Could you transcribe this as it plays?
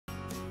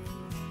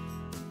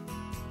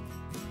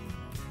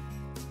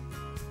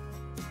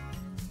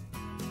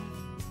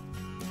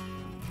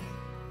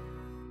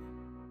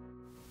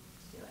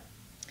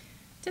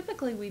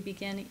Typically, we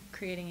begin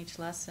creating each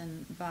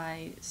lesson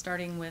by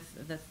starting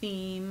with the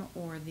theme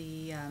or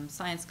the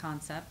science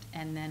concept,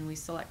 and then we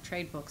select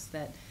trade books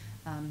that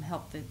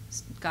help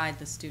guide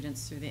the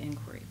students through the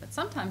inquiry. But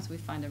sometimes we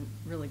find a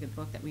really good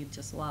book that we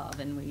just love,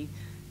 and we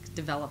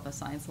develop a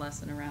science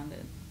lesson around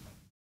it.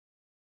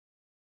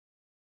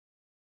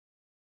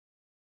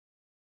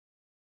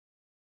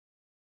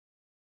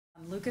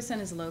 Lucas and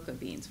his Loco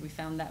Beans. We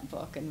found that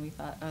book and we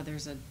thought, oh,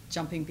 there's a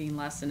jumping bean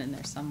lesson in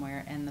there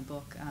somewhere. And the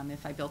book,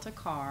 If I Built a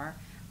Car,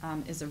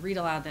 is a read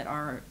aloud that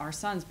our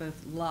sons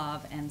both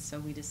love, and so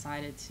we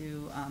decided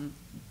to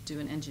do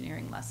an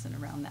engineering lesson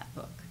around that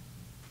book.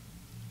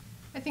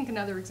 I think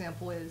another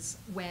example is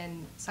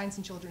when Science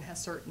and Children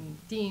has certain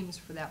themes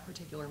for that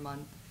particular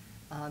month,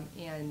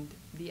 and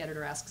the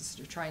editor asks us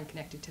to try and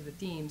connect it to the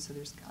theme, so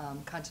there's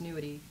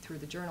continuity through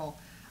the journal.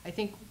 I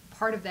think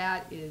part of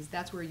that is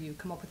that's where you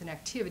come up with an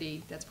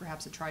activity that's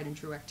perhaps a tried and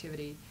true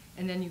activity,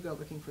 and then you go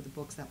looking for the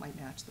books that might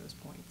match those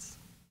points.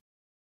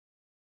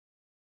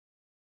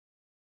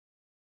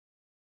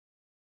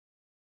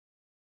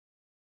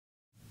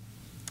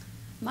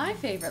 My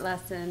favorite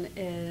lesson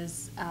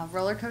is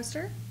roller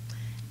coaster,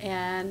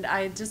 and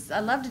I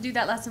love to do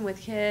that lesson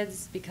with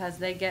kids because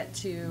they get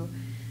to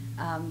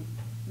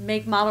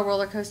make model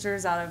roller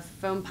coasters out of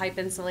foam pipe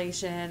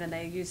insulation, and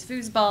they use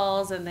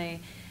foosballs, and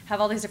they have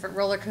all these different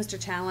roller coaster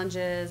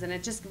challenges, and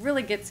it just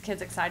really gets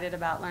kids excited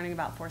about learning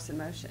about force and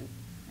motion.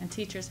 And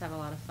teachers have a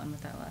lot of fun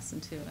with that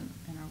lesson too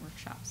in our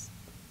workshops.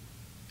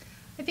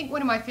 I think one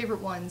of my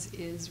favorite ones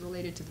is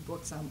related to the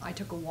books. I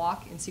took a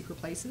walk in secret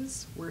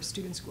places where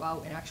students go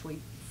out and actually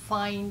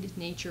find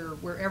nature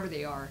wherever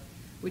they are,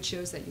 which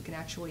shows that you can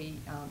actually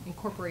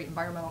incorporate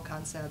environmental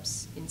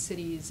concepts in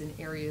cities and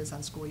areas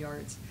on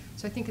schoolyards.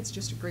 So I think it's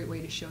just a great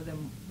way to show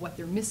them what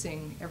they're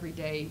missing every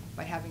day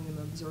by having them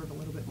observe a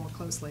little bit more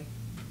closely.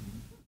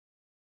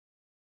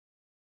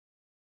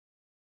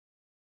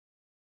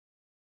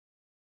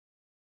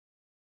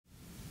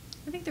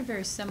 I think they're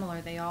very similar.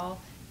 They all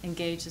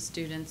engage the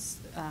students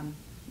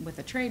with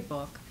a trade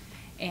book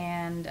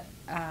and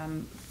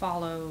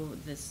follow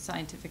the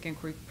scientific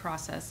inquiry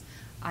process.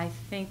 I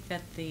think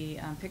that the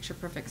Picture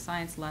Perfect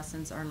Science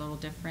lessons are a little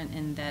different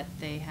in that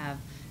they have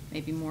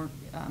maybe more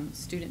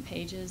student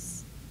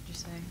pages, would you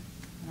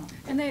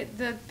say? And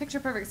the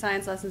Picture Perfect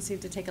Science lessons seem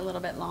to take a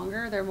little bit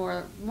longer. They're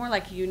more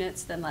like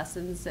units than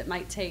lessons. It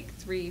might take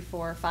 3,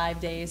 4, 5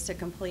 days to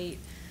complete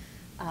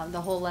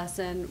the whole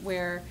lesson,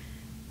 where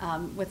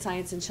with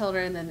Science and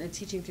Children and the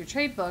Teaching Through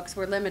Trade books,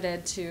 we're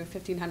limited to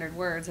 1,500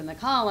 words in the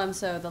column,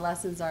 so the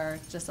lessons are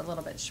just a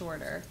little bit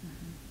shorter.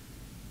 Mm-hmm.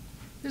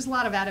 There's a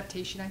lot of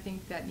adaptation, I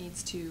think, that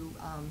needs to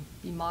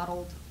be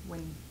modeled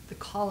when the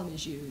column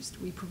is used.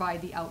 We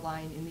provide the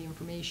outline and the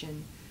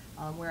information,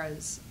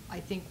 whereas I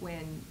think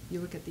when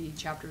you look at the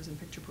chapters in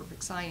Picture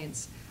Perfect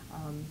Science,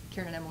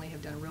 Karen and Emily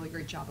have done a really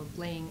great job of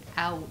laying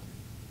out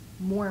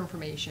more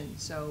information,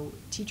 so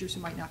teachers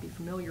who might not be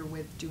familiar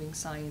with doing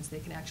science, they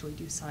can actually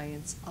do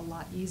science a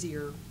lot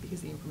easier because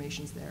the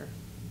information's there.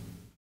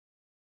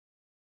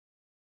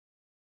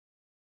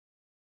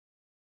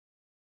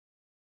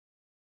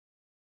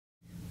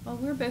 Well,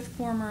 we're both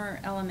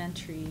former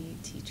elementary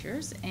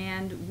teachers,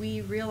 and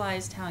we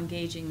realized how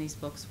engaging these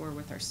books were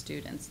with our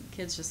students. The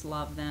kids just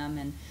love them,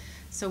 and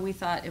so we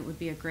thought it would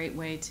be a great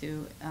way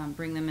to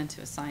bring them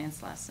into a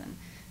science lesson.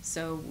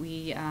 So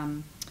we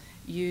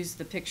use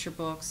the picture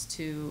books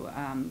to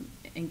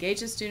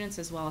engage the students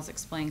as well as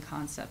explain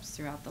concepts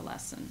throughout the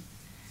lesson.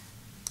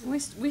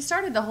 We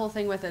started the whole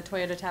thing with a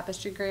Toyota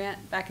Tapestry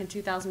grant back in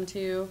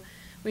 2002.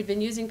 We'd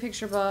been using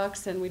picture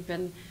books and we'd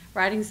been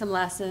writing some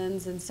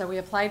lessons, and so we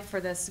applied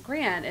for this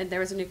grant, and there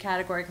was a new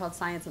category called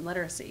Science and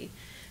Literacy.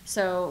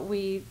 So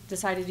we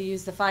decided to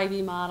use the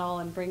 5E model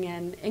and bring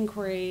in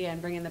inquiry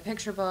and bring in the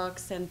picture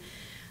books, and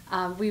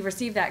we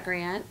received that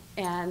grant,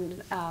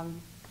 and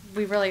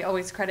we really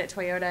always credit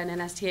Toyota and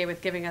NSTA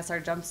with giving us our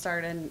jump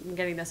start and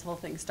getting this whole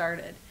thing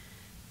started,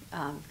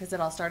 because it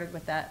all started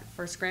with that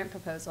first grant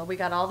proposal. We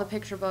got all the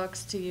picture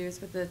books to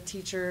use with the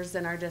teachers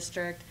in our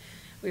district.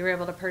 We were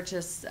able to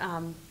purchase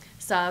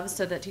subs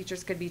so that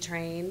teachers could be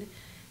trained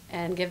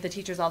and give the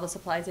teachers all the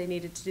supplies they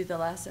needed to do the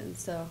lesson.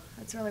 So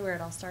that's really where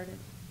it all started.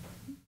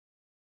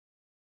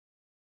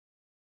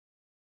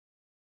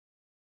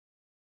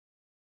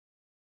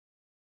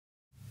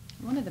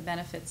 One of the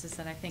benefits is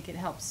that I think they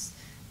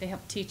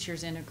help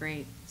teachers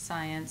integrate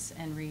science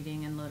and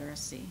reading and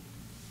literacy.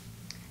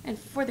 And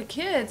for the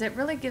kids, it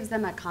really gives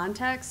them a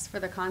context for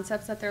the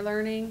concepts that they're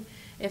learning.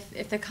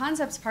 If the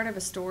concept's part of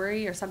a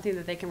story or something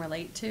that they can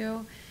relate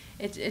to,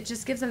 it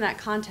just gives them that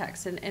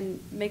context and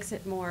makes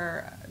it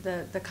more,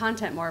 the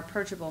content more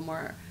approachable,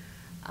 more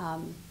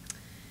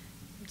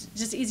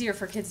just easier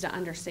for kids to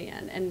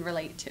understand and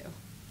relate to.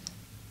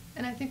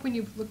 And I think when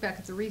you look back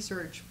at the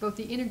research, both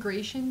the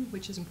integration,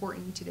 which is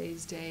important in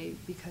today's day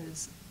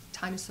because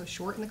time is so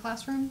short in the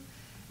classroom,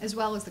 as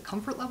well as the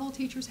comfort level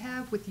teachers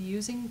have with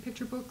using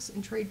picture books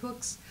and trade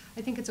books,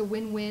 I think it's a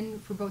win-win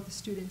for both the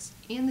students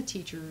and the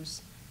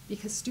teachers,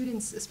 because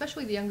students,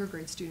 especially the younger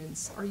grade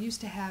students, are used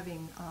to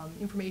having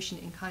information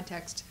in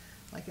context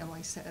like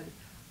Emily said,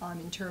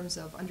 in terms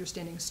of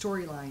understanding a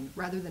storyline,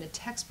 rather than a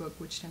textbook,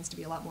 which tends to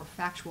be a lot more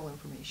factual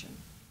information.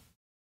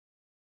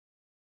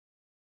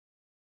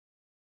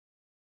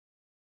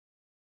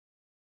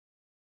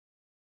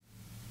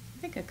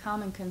 I think a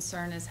common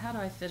concern is, how do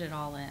I fit it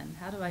all in?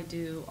 How do I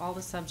do all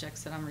the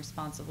subjects that I'm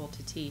responsible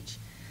to teach?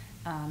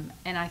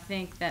 And I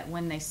think that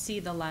when they see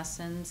the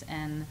lessons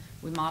and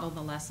we model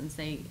the lessons,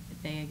 they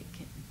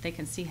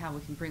can see how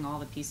we can bring all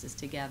the pieces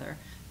together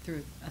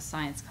through a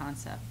science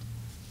concept.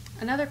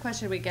 Another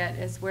question we get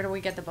is, where do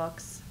we get the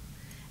books?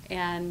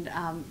 And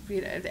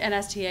the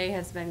NSTA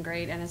has been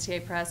great.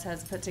 NSTA Press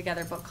has put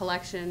together book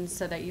collections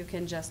so that you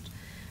can just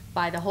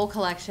buy the whole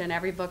collection.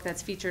 Every book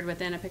that's featured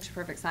within a Picture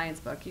Perfect Science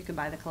book, you can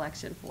buy the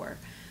collection for.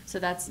 So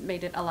that's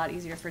made it a lot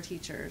easier for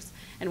teachers.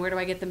 And where do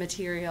I get the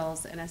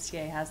materials?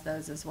 NSTA has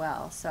those as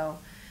well. So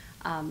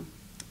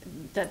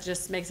that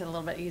just makes it a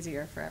little bit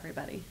easier for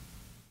everybody.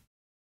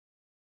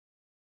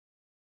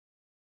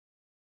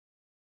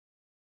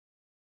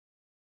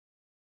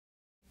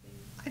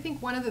 I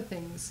think one of the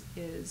things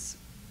is,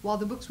 while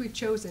the books we've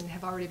chosen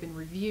have already been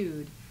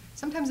reviewed,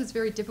 sometimes it's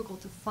very difficult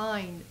to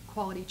find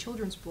quality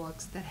children's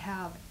books that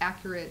have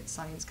accurate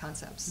science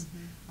concepts.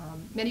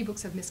 Many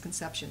books have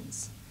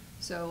misconceptions.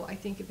 So I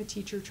think if a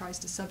teacher tries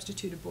to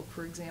substitute a book,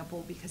 for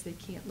example, because they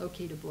can't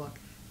locate a book,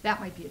 that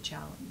might be a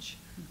challenge.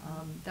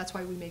 That's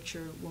why we make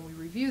sure when we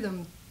review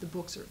them, the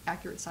books are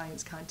accurate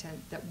science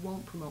content that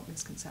won't promote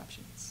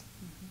misconceptions.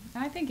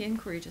 And I think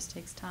inquiry just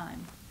takes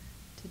time.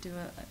 To do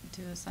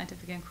a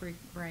scientific inquiry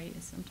right,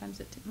 sometimes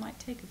it might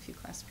take a few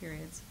class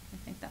periods. I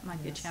think that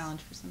might be a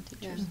challenge for some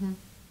teachers.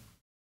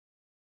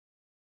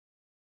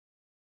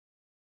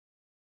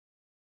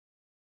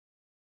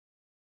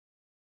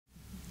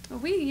 Well,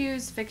 we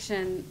use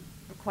fiction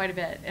quite a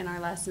bit in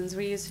our lessons.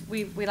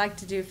 We like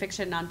to do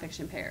fiction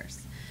nonfiction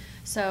pairs.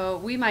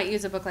 So we might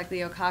use a book like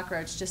Leo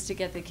Cockroach just to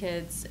get the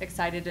kids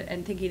excited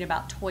and thinking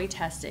about toy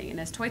testing. And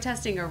is toy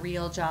testing a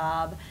real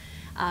job?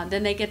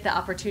 Then they get the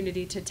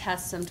opportunity to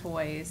test some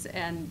toys,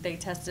 and they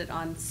test it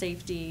on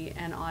safety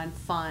and on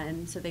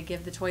fun, so they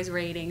give the toys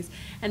ratings,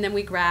 and then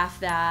we graph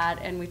that,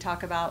 and we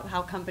talk about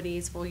how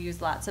companies will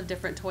use lots of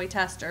different toy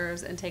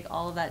testers and take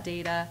all of that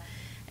data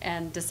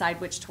and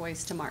decide which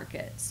toys to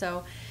market.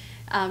 So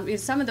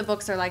some of the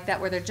books are like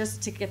that, where they're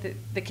just to get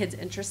the kids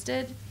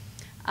interested.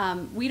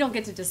 We don't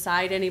get to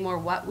decide anymore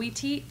what we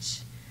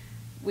teach.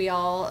 We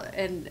all,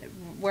 and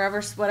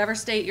whatever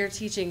state you're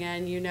teaching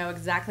in, you know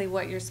exactly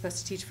what you're supposed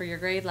to teach for your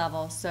grade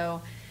level.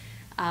 So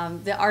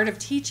the art of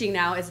teaching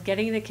now is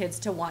getting the kids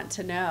to want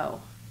to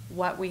know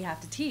what we have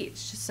to teach.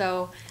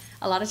 So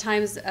a lot of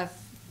times a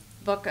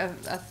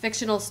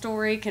fictional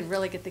story can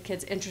really get the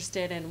kids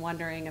interested in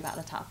wondering about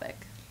a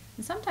topic.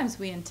 And sometimes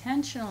we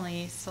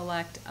intentionally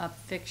select a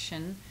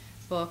fiction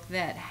book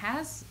that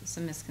has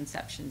some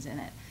misconceptions in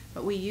it,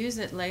 but we use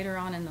it later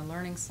on in the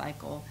learning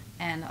cycle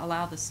and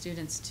allow the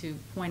students to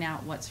point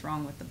out what's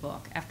wrong with the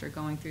book. After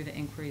going through the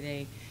inquiry,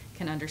 they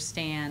can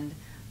understand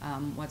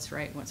what's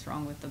right and what's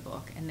wrong with the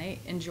book, and they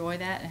enjoy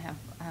that and have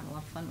a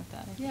lot of fun with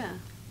that. Yeah.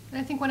 And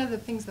I think one of the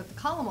things that the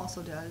column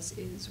also does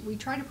is we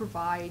try to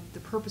provide the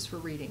purpose for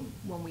reading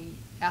when we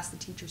ask the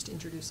teachers to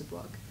introduce a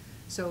book.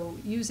 So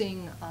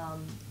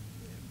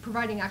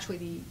providing actually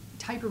the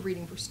type of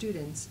reading for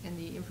students and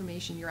the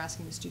information you're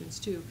asking the students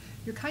to,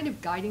 you're kind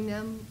of guiding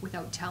them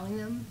without telling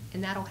them,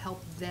 and that'll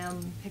help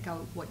them pick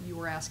out what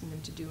you are asking them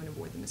to do and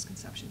avoid the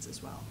misconceptions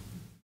as well.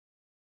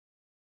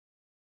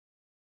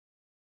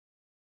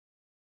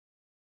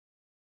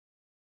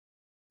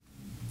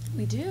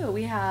 We do.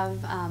 We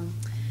have,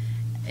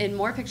 in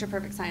more Picture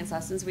Perfect Science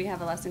lessons, we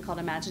have a lesson called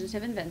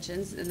Imaginative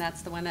Inventions, and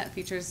that's the one that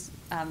features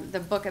the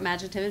book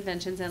Imaginative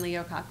Inventions and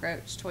Leo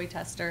Cockroach, Toy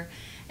Tester.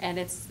 And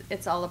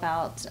it's all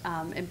about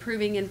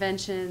improving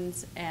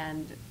inventions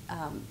and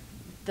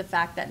the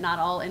fact that not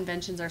all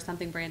inventions are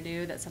something brand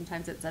new, that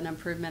sometimes it's an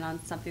improvement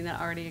on something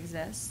that already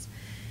exists.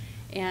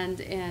 And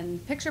in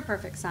Picture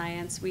Perfect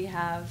Science, we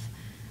have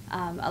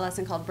a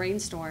lesson called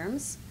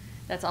Brainstorms.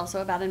 That's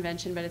also about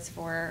invention, but it's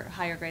for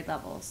higher grade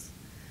levels.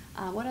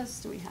 What else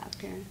do we have,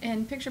 Karen?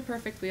 In Picture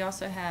Perfect, we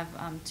also have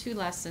 2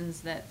 lessons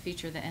that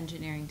feature the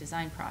engineering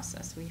design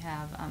process. We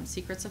have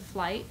Secrets of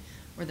Flight,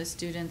 where the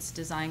students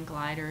design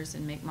gliders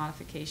and make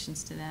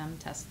modifications to them,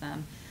 test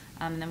them.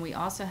 And then we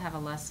also have a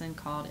lesson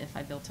called If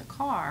I Built a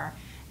Car,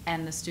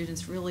 and the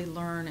students really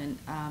learn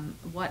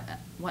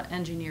what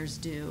engineers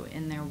do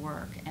in their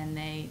work, and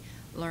they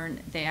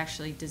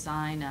actually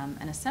design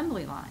an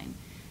assembly line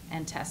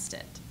and test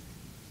it.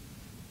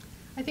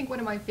 I think one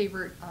of my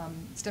favorite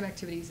STEM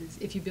activities is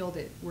If You Build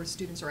It, where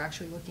students are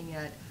actually looking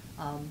at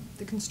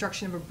the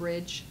construction of a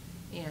bridge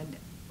and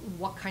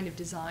what kind of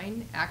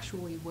design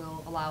actually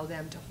will allow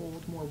them to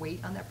hold more weight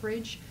on that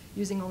bridge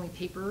using only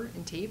paper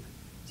and tape.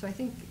 So I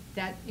think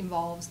that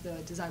involves the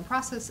design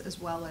process as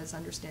well as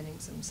understanding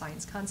some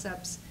science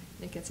concepts.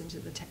 And it gets into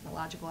the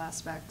technological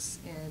aspects,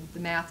 and the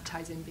math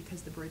ties in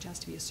because the bridge has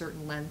to be a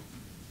certain length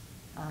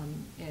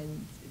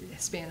and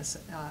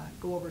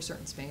go over a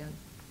certain span.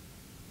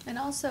 And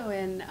also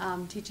in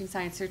teaching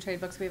science through trade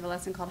books, we have a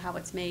lesson called How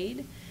It's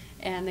Made.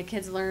 And the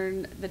kids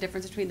learn the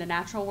difference between the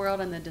natural world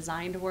and the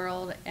designed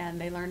world,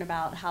 and they learn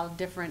about how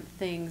different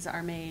things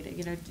are made.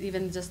 You know,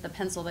 even just the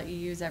pencil that you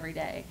use every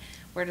day.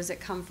 Where does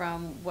it come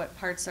from? What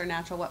parts are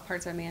natural? What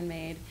parts are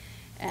man-made?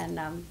 And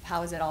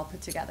how is it all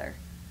put together?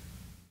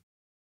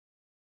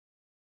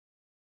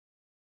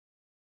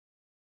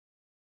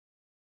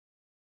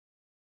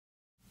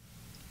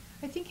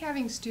 I think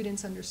having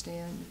students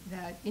understand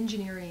that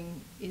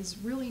engineering is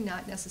really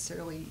not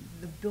necessarily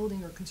the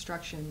building or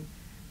construction,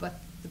 but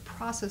the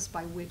process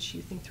by which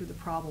you think through the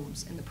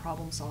problems and the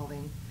problem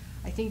solving.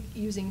 I think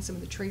using some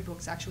of the trade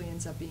books actually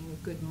ends up being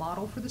a good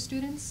model for the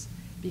students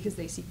because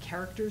they see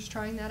characters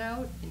trying that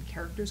out and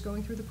characters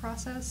going through the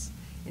process.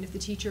 And if the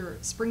teacher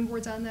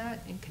springboards on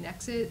that and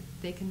connects it,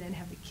 they can then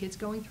have the kids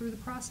going through the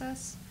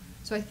process.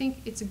 So I think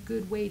it's a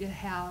good way to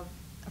have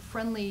a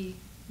friendly,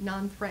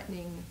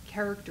 non-threatening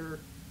character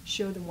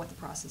show them what the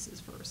process is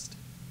first.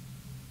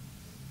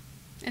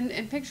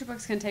 And picture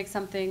books can take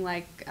something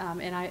like,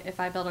 if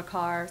I build a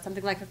car,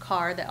 something like a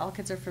car that all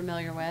kids are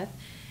familiar with,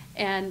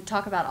 and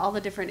talk about all the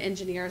different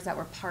engineers that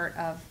were part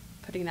of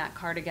putting that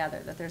car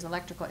together, that there's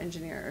electrical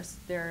engineers,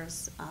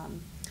 there's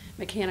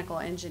mechanical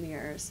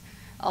engineers,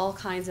 all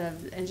kinds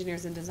of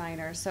engineers and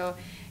designers. So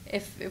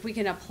if we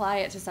can apply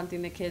it to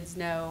something the kids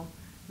know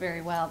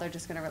very well, they're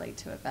just going to relate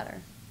to it better.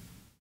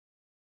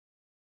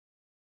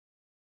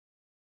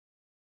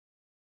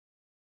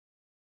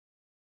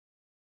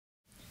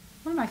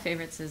 One of my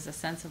favorites is A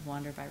Sense of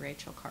Wonder by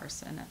Rachel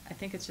Carson. I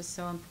think it's just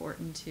so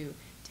important to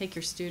take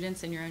your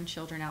students and your own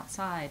children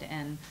outside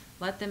and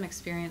let them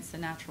experience the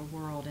natural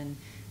world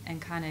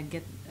and kind of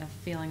get a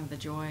feeling of the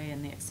joy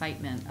and the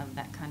excitement of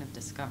that kind of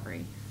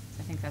discovery. So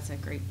I think that's a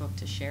great book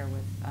to share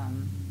with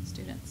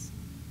students.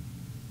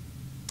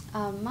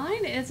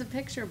 Mine is a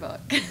picture book,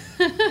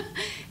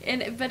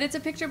 but it's a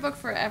picture book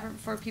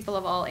for people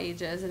of all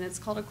ages, and it's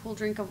called A Cool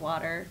Drink of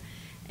Water.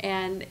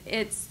 And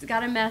it's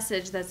got a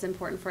message that's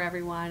important for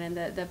everyone, and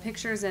the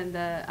pictures and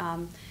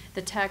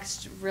the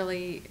text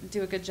really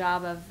do a good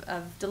job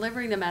of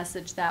delivering the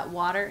message that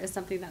water is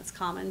something that's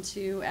common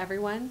to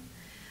everyone,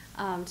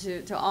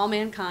 to all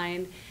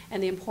mankind,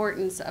 and the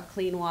importance of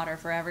clean water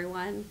for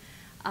everyone.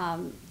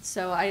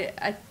 So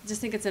I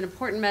just think it's an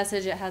important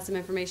message. It has some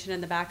information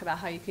in the back about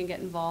how you can get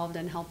involved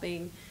in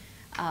helping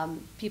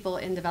people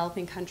in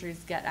developing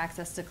countries get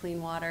access to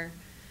clean water.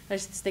 I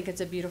just think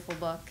it's a beautiful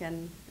book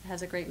and it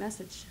has a great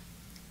message.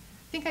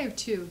 I think I have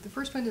two. The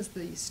first one is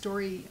the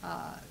Story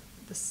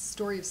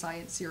of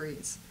Science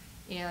series.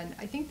 And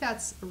I think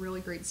that's a really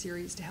great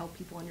series to help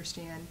people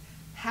understand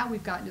how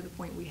we've gotten to the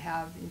point we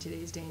have in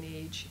today's day and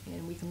age.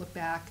 And we can look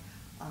back,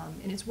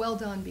 and it's well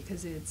done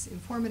because it's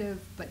informative,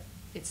 but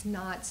it's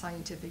not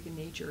scientific in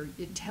nature.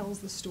 It tells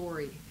the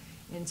story,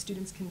 and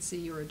students can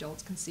see, or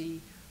adults can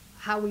see,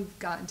 how we've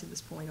gotten to this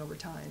point over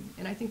time.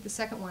 And I think the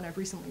second one I've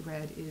recently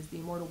read is The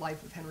Immortal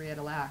Life of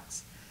Henrietta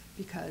Lacks,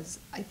 because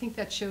I think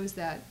that shows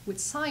that with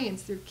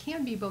science there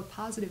can be both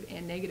positive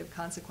and negative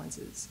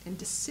consequences, and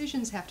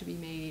decisions have to be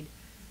made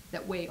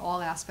that weigh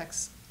all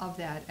aspects of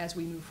that as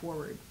we move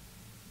forward.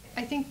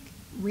 I think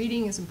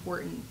reading is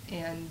important,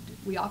 and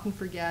we often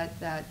forget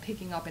that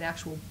picking up an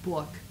actual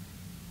book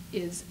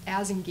is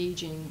as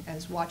engaging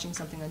as watching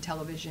something on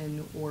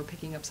television or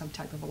picking up some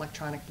type of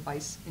electronic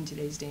device in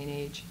today's day and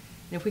age.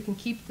 And if we can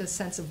keep the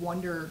sense of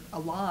wonder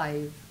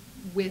alive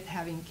with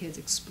having kids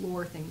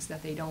explore things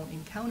that they don't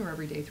encounter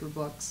every day through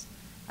books,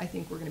 I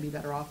think we're going to be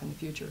better off in the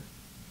future.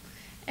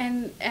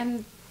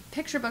 And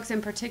picture books in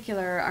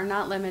particular are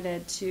not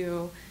limited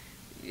to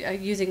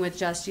using with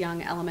just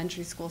young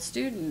elementary school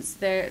students.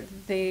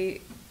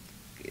 The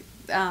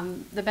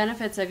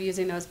benefits of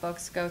using those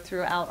books go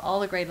throughout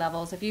all the grade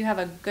levels. If you have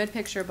a good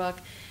picture book,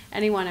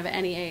 anyone of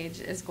any age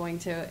is going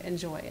to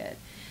enjoy it.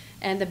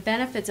 And the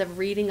benefits of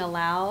reading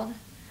aloud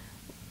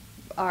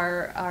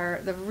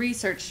the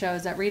research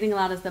shows that reading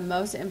aloud is the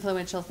most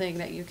influential thing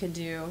that you can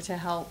do to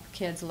help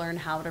kids learn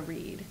how to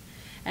read.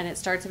 And it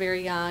starts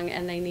very young,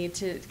 and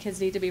kids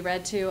need to be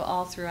read to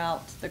all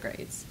throughout the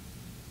grades.